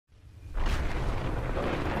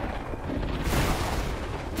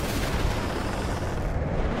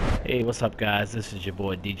Hey, what's up guys? This is your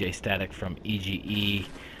boy DJ Static from EGE.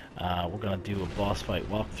 We're going to do a boss fight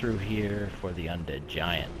walkthrough here for the Undead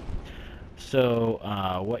Giant. So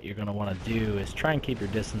what you're going to want to do is try and keep your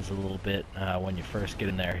distance a little bit when you first get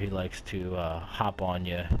in there. He likes to hop on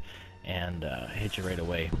you and hit you right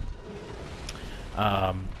away.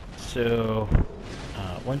 Once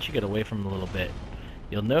you get away from him a little bit,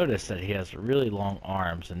 you'll notice that he has really long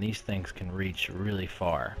arms, and these things can reach really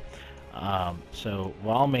far. So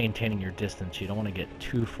while maintaining your distance, you don't want to get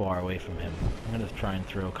too far away from him. I'm going to try and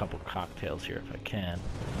throw a couple cocktails here if I can,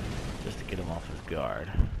 just to get him off his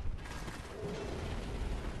guard.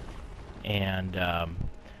 And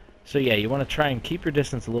so yeah, you want to try and keep your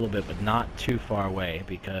distance a little bit, but not too far away,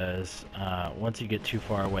 because once you get too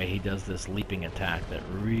far away, he does this leaping attack that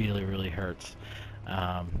really hurts.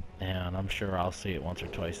 And I'm sure I'll see it once or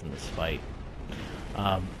twice in this fight.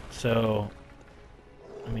 So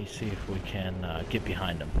let me see if we can get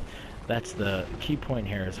behind him. That's the key point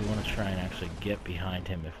here, is we want to try and actually get behind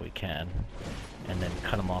him if we can, and then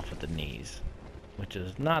cut him off at the knees, which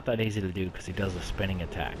is not that easy to do because he does a spinning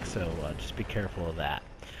attack, so just be careful of that.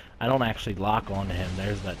 I don't actually lock onto him.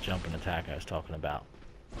 There's that jumping attack I was talking about.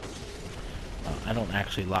 I don't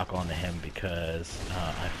actually lock onto him because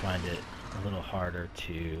I find it a little harder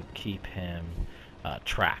to keep him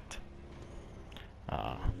tracked.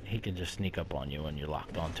 He can just sneak up on you when you're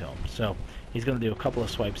locked onto him. So he's going to do a couple of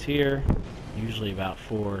swipes here, usually about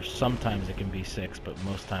 4. Sometimes it can be 6, but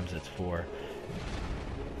most times it's 4.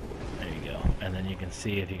 There you go. And then you can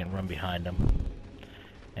see if you can run behind him.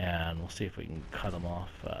 And we'll see if we can cut him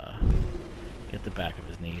off, get the back of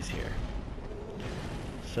his knees here.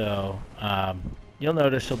 So you'll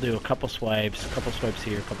notice he'll do a couple swipes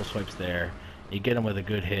here, a couple swipes there. You get him with a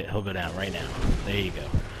good hit, he'll go down right now. There you go.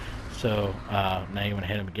 So now you want to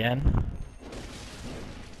hit him again,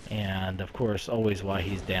 and of course always while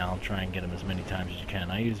he's down, try and get him as many times as you can.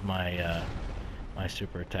 I use my my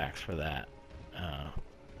super attacks for that.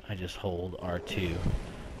 I just hold R2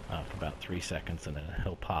 for about 3 seconds and then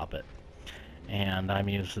he'll pop it. And I'm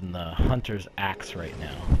using the Hunter's Axe right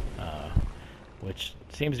now, which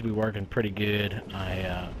seems to be working pretty good.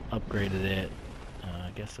 I upgraded it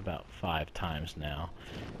I guess about 5 times now,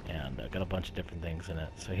 and got a bunch of different things in it.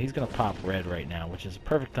 So he's going to pop red right now, which is a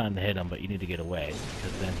perfect time to hit him, but you need to get away,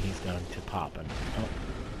 because then he's going to pop and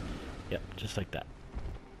yep, just like that.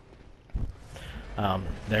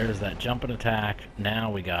 There's that jumping attack.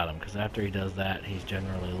 Now we got him, because after he does that, he's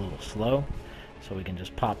generally a little slow, so we can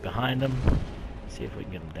just pop behind him, see if we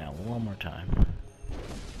can get him down one more time.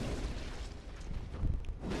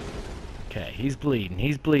 Okay, he's bleeding,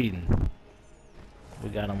 we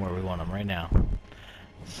got him where we want him right now.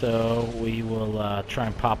 So we will try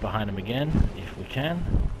and pop behind him again if we can.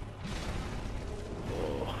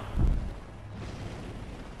 Oh.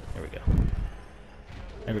 There we go.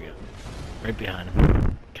 There we go. Right behind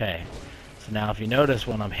him. Okay. So now if you notice,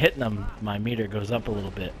 when I'm hitting him, my meter goes up a little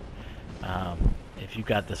bit. If you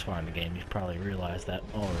got this far in the game, you've probably realized that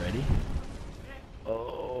already.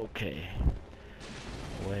 Okay.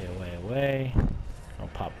 Away. I'll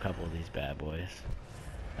pop a couple of these bad boys.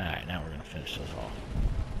 Alright, now we're going to finish this off.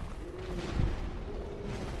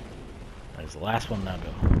 There's the last one, now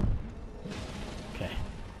go. Okay.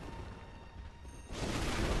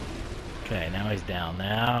 Okay, now he's down.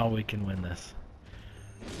 Now we can win this.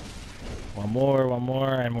 One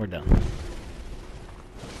more, and we're done.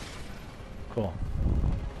 Cool.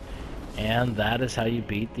 And that is how you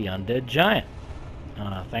beat the Undead Giant.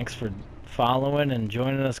 Thanks for following and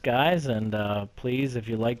joining us, guys, and please, if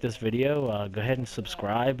you like this video, go ahead and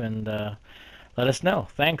subscribe and let us know.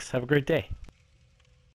 Thanks. Have a great day.